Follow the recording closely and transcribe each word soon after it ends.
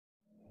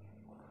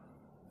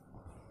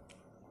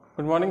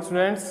Good morning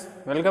students,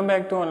 welcome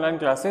back to online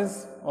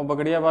classes of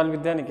Bagadiya Bal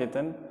Vidya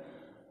Niketan.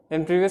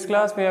 In previous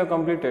class we have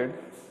completed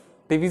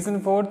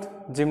division 4th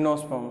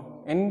gymnosperm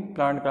in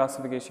plant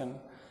classification.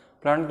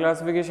 Plant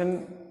classification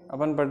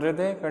अपन पढ़ रहे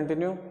थे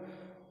continue,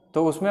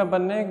 तो उसमें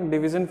अपन ने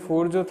division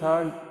 4 जो था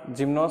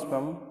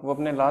gymnosperm वो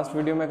अपने लास्ट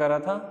वीडियो में करा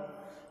था.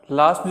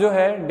 लास्ट जो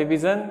है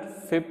डिवीज़न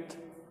 5th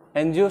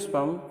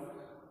एंजियोस्पर्म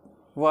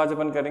वो आज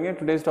अपन करेंगे.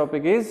 Today's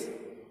topic is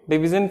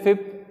division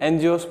 5th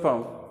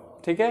angiosperm.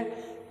 ठीक है,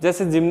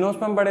 जैसे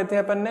जिम्नोस्पर्म पढ़े थे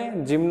अपन ने,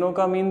 जिम्नो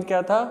का मीन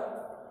क्या था?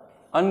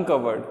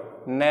 अनकवर्ड,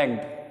 नेग्ड.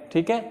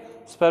 ठीक है,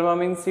 स्पर्मा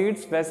मीन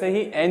सीड्स. वैसे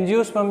ही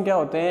एंजियोस्पर्म क्या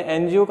होते हैं?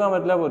 एंजियो का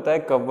मतलब होता है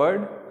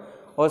कवर्ड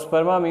और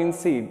स्पर्मा मीन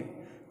सीड.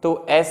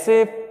 तो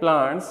ऐसे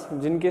प्लांट्स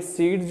जिनके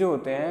सीड जो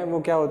होते हैं वो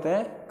क्या होते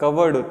हैं?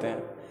 कवर्ड होते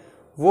हैं.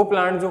 वो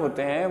प्लांट जो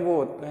होते हैं वो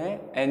होते हैं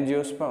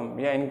एंजियोस्पर्म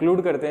या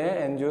इंक्लूड करते हैं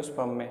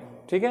एंजियोस्पर्म में.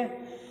 ठीक है,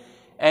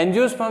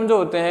 एंजियोस्पर्म जो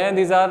होते हैं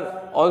these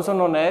are also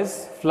known as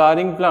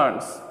flowering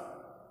plants.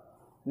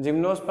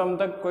 Gymnosperm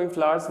तक कोई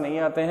फ्लावर्स नहीं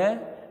आते हैं.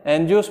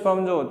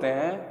 एंजियोस्पर्म जो होते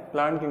हैं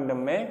प्लांट किंगडम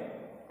में,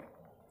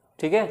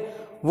 ठीक है,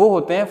 वो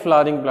होते हैं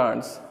flowering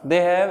plants. They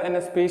have an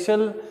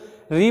special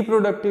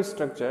reproductive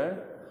structure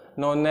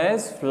known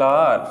as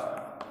flower.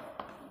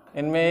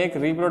 इनमें एक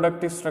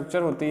रिप्रोडक्टिव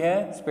स्ट्रक्चर होती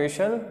है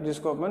स्पेशल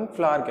जिसको अपन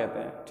फ्लावर कहते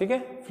हैं. ठीक है,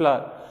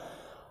 फ्लावर.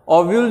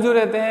 ओव्यूल जो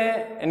रहते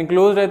हैं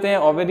इनक्लोज रहते हैं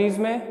ओवरीज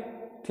में.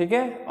 ठीक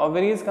है,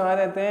 ओवरीज कहाँ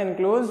रहते हैं?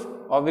 इनक्लोज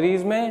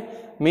ओवरीज में.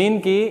 मीन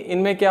की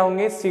इनमें क्या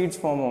होंगे? सीड्स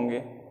फॉर्म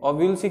होंगे.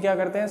 ओव्यूल से क्या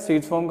करते हैं?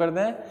 सीड्स फॉर्म करते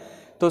हैं.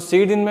 तो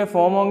सीड इनमें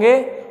फॉर्म होंगे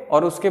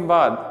और उसके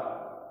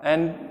बाद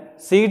and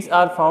seeds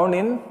are found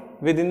in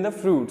with in the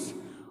fruits.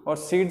 और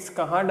सीड्स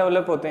कहाँ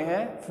डेवलप होते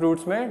हैं?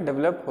 फ्रूट्स में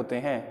डेवलप होते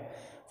हैं.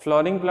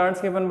 फ्लोरिंग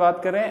प्लांट्स की अपन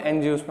बात करें,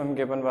 एंजियोस्पर्म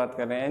की अपन बात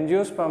करें.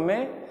 एंजियोस्पर्म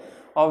में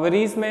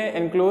ओवरीज में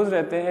एनक्लोज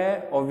रहते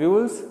हैं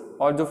ओव्यूल्स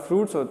और जो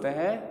फ्रूट्स होते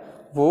हैं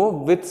वो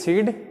विथ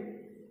सीड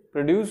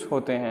प्रोड्यूस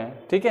होते हैं.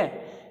 ठीक है,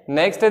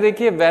 नेक्स्ट है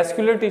देखिए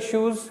वैस्कुलर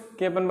टिश्यूज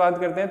की अपन बात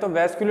करते हैं. तो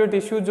वैस्कुलर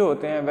टिश्यूज जो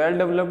होते हैं वेल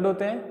डेवलप्ड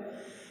होते हैं.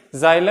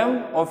 जाइलम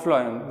और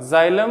फ्लोएम.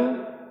 जाइलम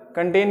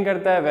कंटेन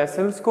करता है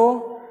वेसल्स को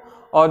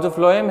और जो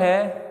फ्लोएम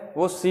है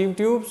वो सीव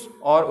ट्यूब्स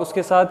और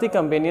उसके साथ ही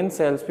कंपेनियन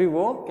सेल्स भी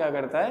वो क्या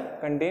करता है?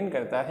 कंटेन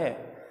करता है.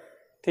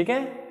 ठीक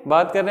है,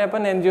 बात कर रहे हैं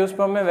अपन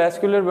एंजियोस्पर्म में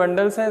वैस्कुलर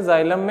बंडल्स हैं.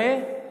 जाइलम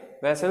में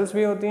वेसल्स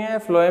भी होती हैं,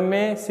 फ्लोएम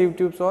में सीव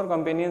ट्यूब्स और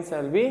कंपेनियन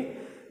सेल भी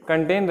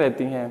कंटेन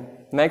रहती हैं.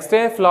 नेक्स्ट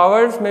है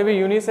फ्लावर्स में भी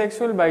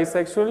यूनिसेक्सुअल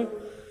बाइसेक्सुअल.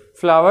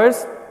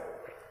 फ्लावर्स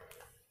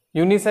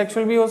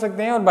यूनिसेक्सुअल भी हो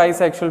सकते हैं और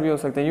बाइसेक्सुअल भी हो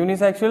सकते हैं.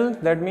 Unisexual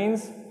that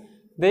means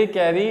they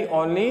carry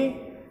only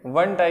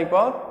one type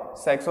of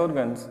sex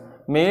organs,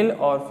 mail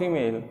और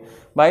female.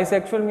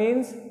 Bisexual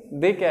means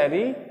they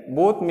carry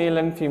both male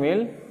and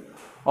female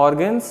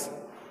organs.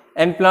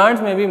 And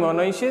plants में भी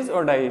मोनोइशियस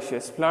और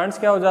डाइशियस. प्लांट्स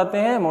क्या हो जाते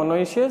हैं?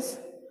 मोनोइशियस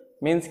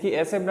मीन्स कि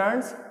ऐसे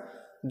प्लांट्स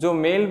जो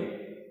मेल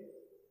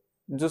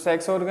जो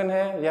सेक्स ऑर्गन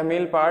है या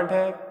मेल पार्ट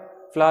है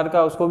फ्लावर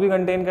का उसको भी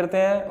कंटेन करते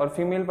हैं और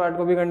फीमेल पार्ट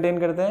को भी कंटेन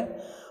करते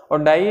हैं. और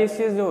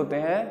डाइशियस जो होते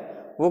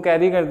हैं वो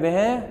कैरी करते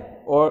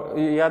हैं और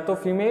या तो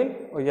फीमेल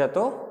और या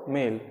तो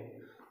मेल.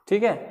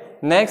 ठीक है,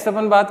 नेक्स्ट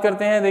अपन बात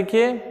करते हैं.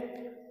 देखिए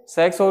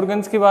सेक्स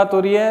ऑर्गन्स की बात हो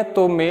रही है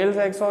तो मेल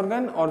सेक्स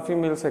ऑर्गन और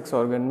female sex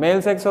organ.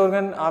 Male sex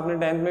organ आपने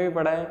 10th में भी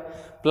पढ़ा है.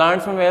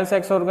 प्लांट्स में मेल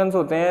सेक्स ऑर्गन्स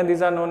होते हैं,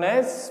 these are known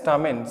as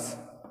स्टामेन्स.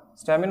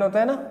 Stamen होता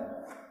है ना,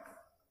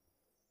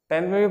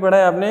 10th में भी पढ़ा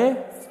है आपने.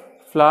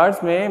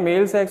 फ्लावर्स में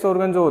मेल सेक्स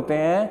ऑर्गन जो होते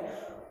हैं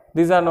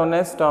these are known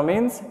as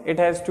स्टामिन्स. It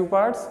has two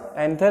parts,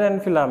 anther and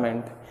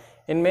filament.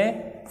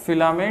 इनमें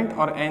फिलामेंट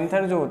और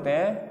एंथर जो होते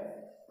हैं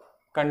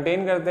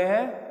कंटेन करते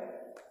हैं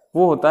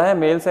वो होता है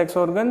male sex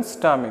organ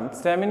stamen.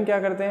 Stamen क्या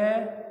करते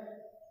हैं?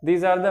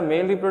 These are the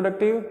male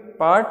reproductive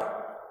part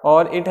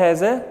और it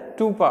has a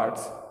 2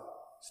 parts.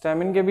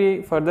 Stamen के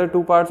भी फर्दर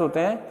 2 पार्ट्स होते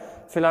हैं,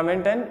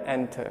 फिलामेंट एंड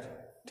एंथर.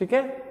 ठीक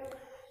है,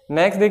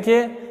 नेक्स्ट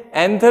देखिए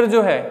एंथर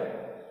जो है,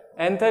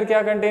 एंथर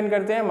क्या कंटेन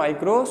करते हैं?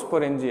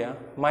 माइक्रोस्पोरेंजिया.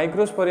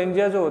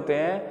 माइक्रोस्पोरेंजिया जो होते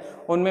हैं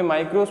उनमें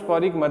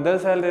माइक्रोस्पोरिक मदर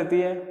सेल रहती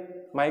है.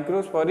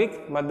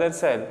 माइक्रोस्पोरिक मदर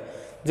सेल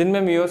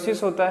जिनमें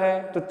मियोसिस होता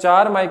है तो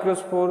 4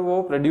 माइक्रोस्पोर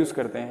वो प्रोड्यूस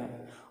करते हैं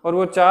और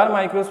वो 4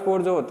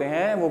 माइक्रोस्पोर जो होते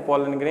हैं वो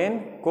पोलन ग्रेन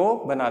को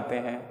बनाते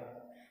हैं.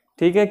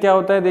 ठीक है, क्या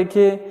होता है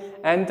देखिए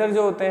एंथर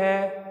जो होते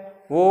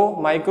हैं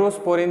वो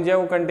माइक्रोस्पोरेंजिया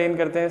को कंटेन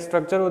करते हैं.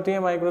 स्ट्रक्चर होती है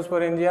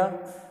माइक्रोस्पोरेंजिया.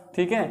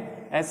 ठीक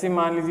है, ऐसे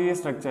मान लीजिए ये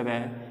स्ट्रक्चर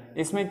है.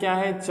 इसमें क्या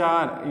है?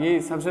 4. ये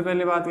सबसे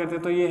पहले बात करते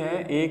हैं तो ये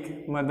है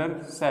एक मदर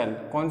सेल.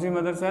 कौन सी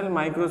मदर सेल?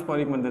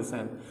 माइक्रोस्पोरिक mother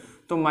cell.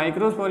 तो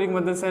माइक्रोस्पोरिक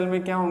मदर सेल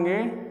में क्या होंगे?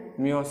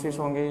 मियोसिस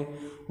होंगे.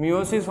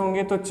 मियोसिस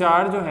होंगे तो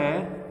 4 जो है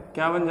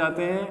क्या बन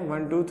जाते हैं?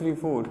 1 2 3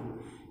 4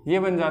 ये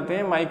बन जाते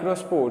हैं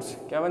माइक्रोस्पोर्स.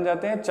 क्या बन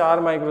जाते हैं? 4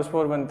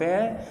 माइक्रोस्पोर बनते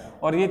हैं.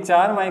 और ये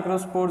 4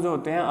 माइक्रोस्पोर जो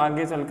होते हैं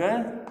आगे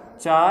चलकर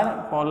 4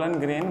 पोलन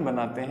ग्रेन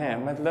बनाते हैं.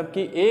 मतलब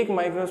कि एक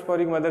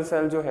माइक्रोस्पोरिक मदर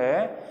सेल जो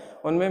है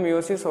उनमें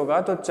मियोसिस होगा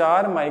तो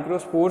 4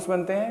 माइक्रोस्पोर्स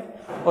बनते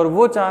हैं और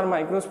वो 4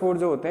 माइक्रोस्पोर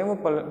जो होते हैं वो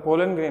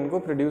पोलन ग्रेन को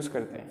प्रोड्यूस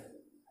करते हैं.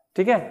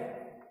 ठीक है,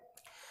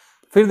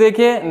 फिर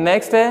देखिए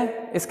नेक्स्ट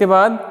है इसके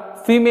बाद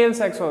female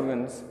sex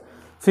organs.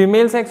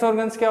 Female sex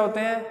organs क्या होते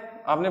हैं?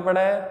 आपने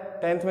पढ़ा है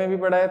 10th में भी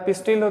पढ़ा है,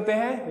 पिस्टिल होते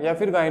हैं या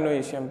फिर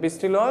गाइनोइशियम,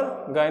 पिस्टिल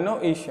और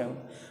गाइनोइशियम।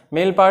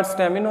 मेल पार्ट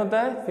स्टेमिन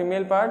होता है,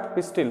 फीमेल पार्ट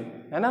पिस्टिल,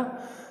 है ना।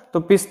 तो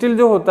पिस्टिल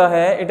जो होता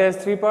है इट हैज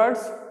 3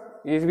 पार्ट्स,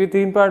 ये भी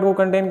 3 पार्ट को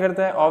कंटेन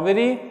करता है,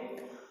 ओवरी,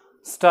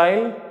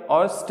 स्टाइल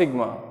और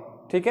स्टिग्मा,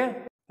 ठीक है।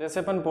 जैसे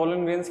अपन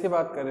पोलन ग्रेन्स की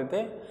बात कर रहे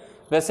थे,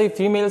 वैसे ही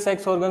फीमेल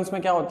सेक्स ऑर्गन्स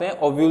में क्या होते हैं,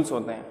 ओव्यूल्स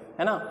होते हैं,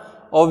 है ना।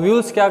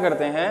 ओव्यूल्स क्या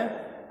करते हैं,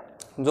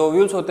 जो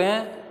ओव्यूल्स होते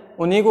हैं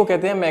उन्हीं को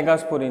कहते हैं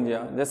मेगास्पोरेंजिया।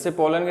 जैसे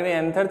पोलन ग्रेन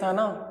एंथर था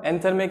ना,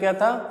 एंथर में क्या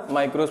था,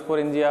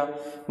 माइक्रोस्पोरेंजिया।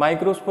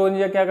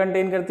 माइक्रोस्पोरेंजिया क्या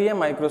कंटेन करती है,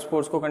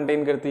 माइक्रोस्पोर्स को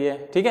कंटेन करती है,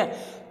 ठीक है।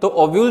 तो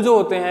ओव्यूल जो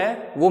होते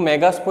हैं वो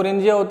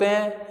मेगास्पोरेंजिया होते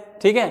हैं,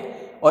 ठीक है।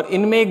 और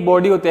इनमें एक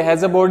बॉडी होती है,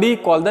 has a body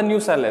called the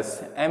nucellus.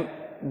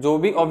 जो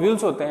भी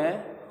ओव्यूल्स होते हैं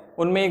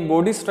उनमें एक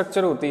बॉडी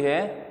स्ट्रक्चर होती है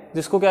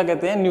जिसको क्या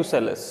कहते हैं,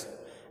 nucellus,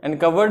 and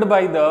covered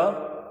by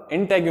the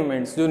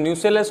integuments. जो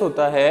न्यूसेलस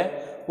होता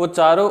है वो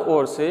चारों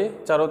ओर से,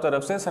 चारों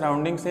तरफ से,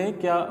 सराउंडिंग से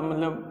क्या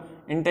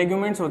मतलब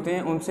इंटेग्यूमेंट्स होते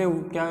हैं उनसे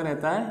क्या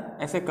रहता है,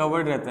 ऐसे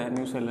कवर्ड रहता है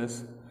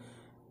न्यूसेलस,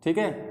 ठीक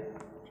है।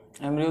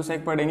 एम्ब्रियो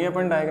सेक पढ़ेंगे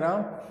अपन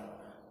डायग्राम,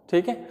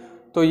 ठीक है।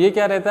 तो ये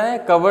क्या रहता है,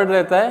 कवर्ड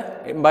रहता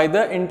है by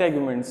the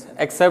integuments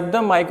accept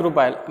the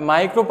micropyle.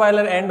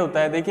 Micropylar and होता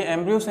है, देखिए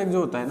एम्ब्रियो सेक जो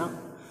होता है ना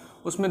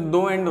उसमें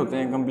 2 एंड होते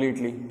हैं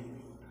कंप्लीटली।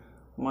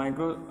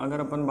 माइक्रो अगर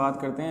अपन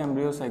बात करते हैं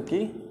एम्ब्रियो सेक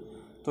की,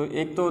 तो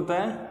एक तो होता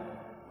है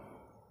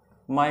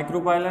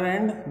माइक्रोपाइलर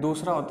एंड,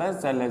 दूसरा होता है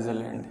चैलेजल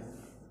एंड,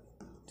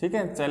 ठीक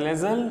है,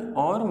 चैलेजल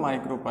और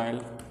माइक्रोपाइल।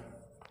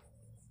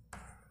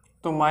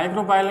 तो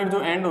माइक्रोपाइलर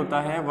जो एंड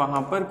होता है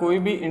वहां पर कोई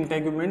भी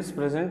इंटेग्यूमेंट्स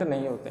प्रेजेंट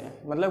नहीं होते हैं,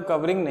 मतलब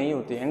कवरिंग नहीं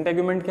होती है।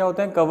 इंटेग्यूमेंट क्या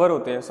होते हैं, कवर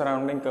होते हैं,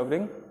 सराउंडिंग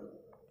कवरिंग।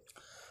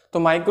 तो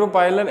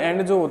माइक्रोपाइलर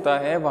एंड जो होता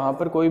है वहां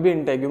पर कोई भी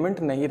इंटेग्यूमेंट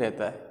नहीं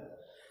रहता है,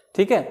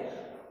 ठीक है।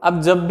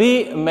 अब जब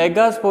भी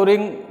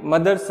मेगास्पोरिंग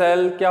मदर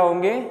सेल क्या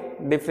होंगे,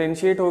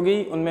 डिफ्रेंशिएट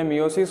होगी, उनमें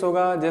मियोसिस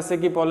होगा, जैसे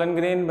कि पोलन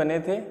ग्रेन बने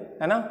थे,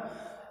 है ना।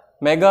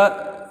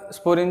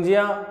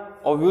 मेगास्पोरेंजिया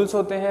ओव्यूल्स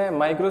होते हैं,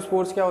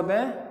 माइक्रोस्पोर्स क्या होते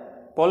हैं,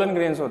 पोलन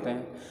ग्रेन्स होते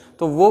हैं।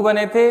 तो वो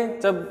बने थे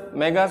जब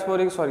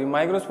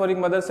माइक्रोस्पोरिक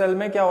मदर सेल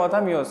में क्या हुआ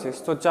था,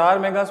 मियोसिस। तो 4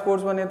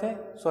 मेगास्पोर्स बने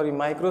थे,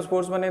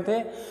 माइक्रोस्पोर्स बने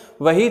थे,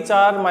 वही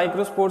 4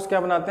 माइक्रोस्पोर्स क्या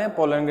बनाते हैं,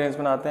 पोलन ग्रेन्स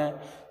बनाते हैं,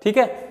 ठीक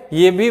है।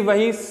 ये भी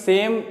वही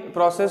सेम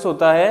प्रोसेस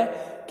होता है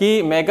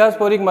कि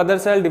मेगास्पोरिक मदर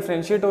सेल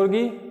डिफ्रेंशिएट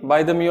होगी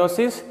बाय द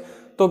मियोसिस,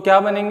 तो क्या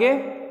बनेंगे,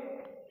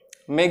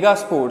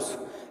 मेगास्पोर्स।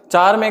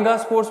 4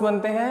 मेगास्पोर्स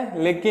बनते हैं,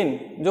 लेकिन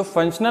जो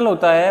फंक्शनल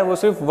होता है वो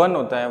सिर्फ 1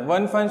 होता है।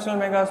 1 functional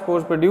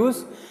megaspores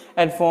produce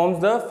and forms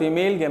the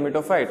female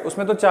gametophyte.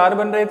 उसमें तो 4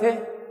 बन रहे थे,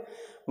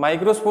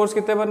 माइक्रोस्पोर्स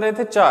कितने बन रहे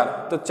थे, 4।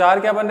 तो 4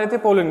 क्या बन रहे थे,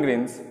 पोलन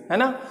ग्रेन्स, है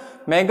ना।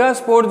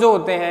 मेगास्पोर जो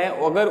होते हैं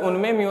अगर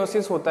उनमें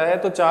मियोसिस होता है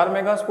तो 4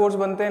 मेगास्पोर्स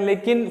बनते हैं,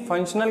 लेकिन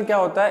फंक्शनल क्या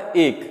होता है,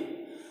 1,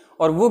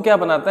 और वो क्या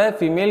बनाता है,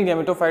 फीमेल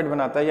गैमेटोफाइट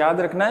बनाता है।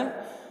 याद रखना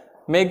है,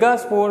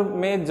 मेगास्पोर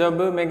में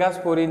जब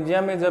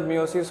मेगास्पोरेंजिया में जब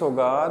मियोसिस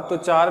होगा तो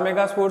 4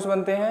 मेगास्पोर्स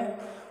बनते हैं,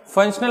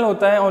 फंक्शनल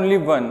होता है ओनली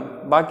 1,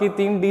 बाकी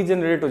 3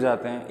 डीजेनरेट हो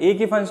जाते हैं, एक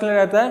ही फंक्शनल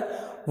रहता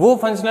है। वो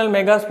फंक्शनल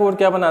मेगास्पोर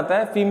क्या बनाता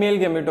है, फीमेल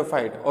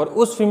गैमेटोफाइट, और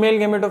उस फीमेल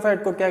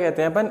गैमेटोफाइट को क्या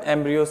कहते हैं अपन,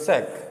 एम्ब्रियो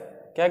सैक।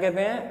 क्या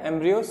कहते हैं,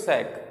 एम्ब्रियो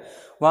सैक।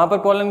 वहां पर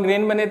पोलन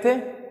ग्रेन बने थे,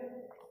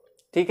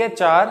 ठीक है,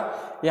 4,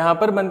 यहां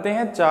पर बनते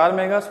हैं 4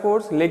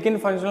 मेगास्पोर्स, लेकिन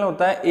फंक्शनल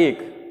होता है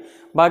 1,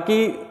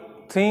 बाकी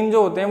 3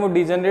 जो होते हैं वो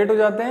डिजेनरेट हो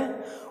जाते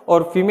हैं,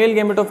 और फीमेल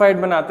गैमेटोफाइट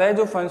बनाता है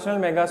जो फंक्शनल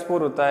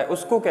मेगास्पोर होता है,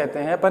 उसको कहते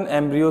हैं अपन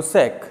एम्ब्रियो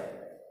सैक,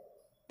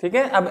 ठीक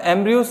है। अब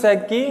एम्ब्रियो सैक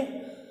की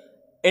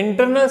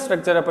इंटरनल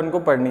स्ट्रक्चर अपन को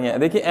पढ़नी है।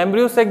 देखिए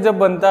एम्ब्रियो सैक जब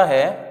बनता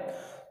है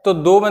तो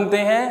 2 बनते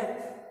हैं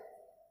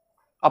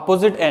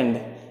अपोजिट एंड,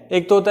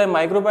 एक तो होता है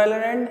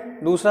माइक्रोपाइलर एंड,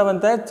 दूसरा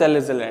बनता है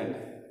चैलेजल एंड,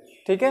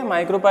 ठीक है,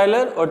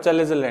 माइक्रोपाइलर और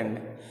चैलेजल एंड।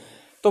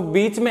 तो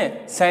बीच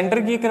में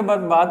सेंटर की अगर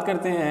बात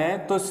करते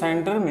हैं तो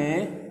सेंटर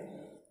में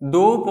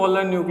 2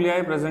 पोलर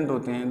न्यूक्लियाई प्रेजेंट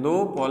होते हैं,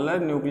 2 पोलर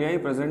न्यूक्लियाई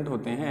प्रेजेंट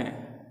होते हैं,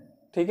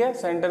 ठीक है,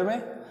 सेंटर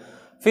में।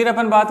 फिर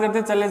अपन बात करते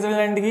हैं चैलेजल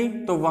एंड की,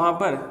 तो वहां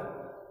पर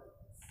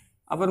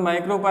अपन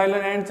माइक्रोपाइलर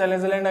एंड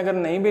चैलेजल एंड अगर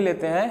नहीं भी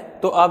लेते हैं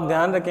तो आप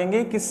ध्यान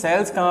रखेंगे कि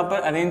सेल्स कहां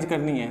पर अरेंज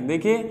करनी है।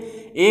 देखिए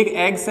एक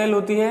एग सेल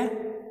होती है,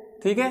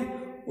 ठीक है,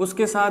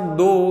 उसके साथ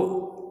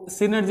 2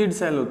 सिनर्जिड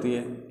सेल होती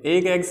है,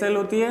 एक एग सेल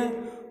होती है,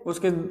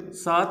 उसके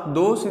साथ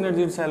 2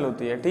 सिनर्जिड सेल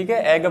होती है, ठीक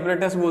है, एग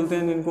अपरेटस बोलते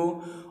हैं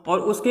जिनको, और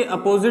उसके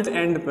अपोजिट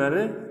एंड पर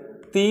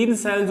 3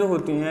 सेल जो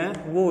होती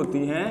हैं वो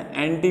होती हैं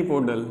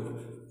एंटीपोडल।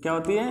 क्या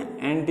होती है,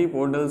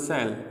 एंटीपोडल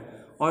सेल,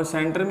 और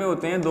सेंटर में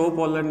होते हैं 2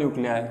 पोलर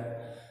न्यूक्लियाई।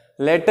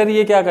 लेटर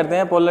ये क्या करते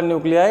हैं, पोलर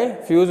न्यूक्लियाई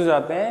फ्यूज हो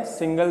जाते हैं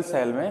सिंगल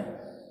सेल में,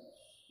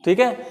 ठीक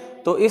है।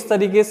 तो इस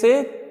तरीके से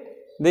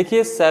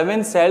देखिए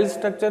 7 सेल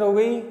स्ट्रक्चर हो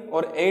गई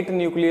और 8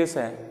 न्यूक्लियस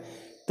है,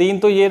 3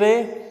 तो ये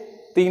रहे,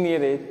 3 ये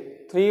रहे,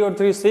 3 और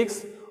 3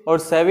 6 और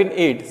 7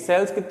 8,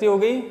 सेल्स कितनी हो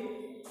गई,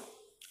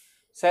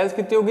 सेल्स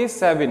कितनी होगी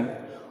 7,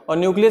 और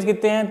न्यूक्लियस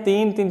कितने हैं,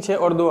 3 3 6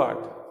 और 2 8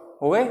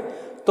 हो गए।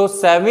 तो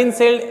 7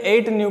 सेल्ड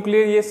 8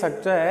 न्यूक्लियर ये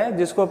स्ट्रक्चर है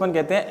जिसको अपन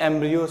कहते हैं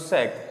एम्ब्रियो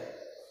सैक,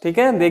 ठीक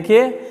है।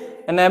 देखिए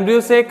an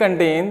embryo sac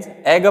contains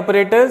egg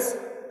apparatus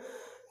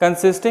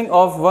consisting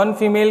of 1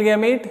 female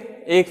gamete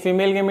एक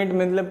फीमेल गैमेट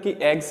मतलब कि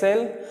एग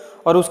सेल,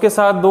 और उसके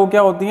साथ दो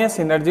क्या होती हैं,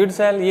 सिनर्जिड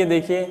सेल। ये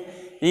देखिए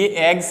ये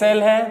एग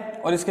सेल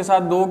है और इसके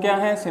साथ दो क्या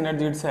है,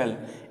 सिनर्जिड सेल।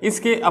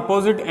 इसके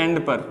अपोजिट एंड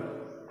पर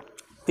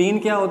तीन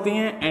क्या होती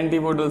हैं,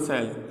 एंटीपोडल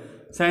सेल।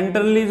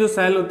 सेंट्रली जो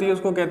सेल होती है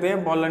उसको कहते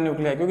हैं पोलर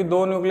न्यूक्लियाई, क्योंकि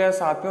दो न्यूक्लियाई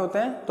साथ में होते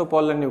हैं तो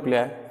पोलर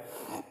न्यूक्लियाई।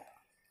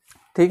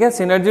 ठीक है,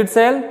 synergid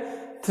cell,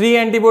 3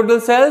 antipodal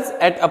cells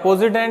eight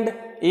opposite and,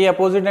 ये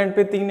अपोजिट एंड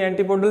पे 3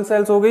 एंटीपोडल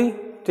सेल्स हो गई।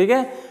 ठीक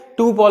है,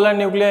 2 polar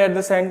nuclei at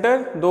the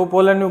centre, 2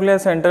 polar nuclei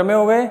centre में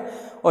हो गए,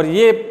 और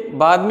ये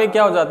बाद में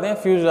क्या हो जाते हैं,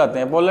 फ्यूज जाते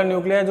हैं। पोलर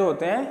न्यूक्लियाई जो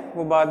होते हैं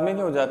वो बाद में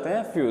क्या हो जाते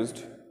हैं, फ्यूज्ड।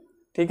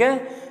 ठीक है,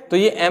 तो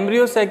ये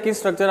एम्ब्रियो सैक की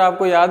स्ट्रक्चर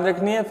आपको याद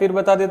रखनी है। फिर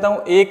बता देता हूं,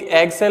 एक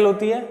एग सेल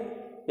होती है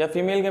या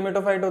फीमेल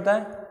गैमेटोफाइट होता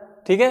है।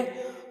 ठीक है,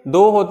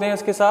 2 होते हैं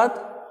इसके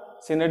साथ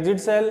सिनर्जिड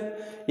सेल,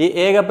 ये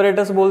एग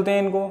अपरेटस बोलते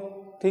हैं इनको।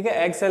 ठीक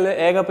है, एग सेल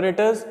एग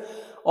अपरेटस,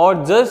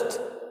 और जस्ट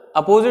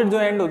अपोजिट जो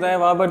एंड होता है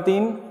वहां पर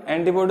 3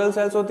 एंटीपोडल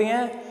सेल्स होती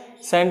हैं,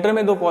 सेंटर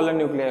में 2 पोलर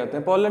न्यूक्लियाई होते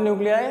हैं। पोलर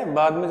न्यूक्लियाई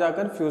बाद में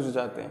जाकर फ्यूज हो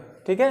जाते हैं।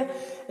 ठीक है,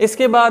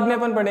 इसके बाद में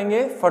अपन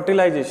पढ़ेंगे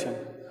फर्टिलाइजेशन,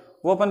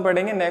 वो अपन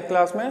पढ़ेंगे नेक्स्ट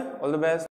क्लास में। All the best.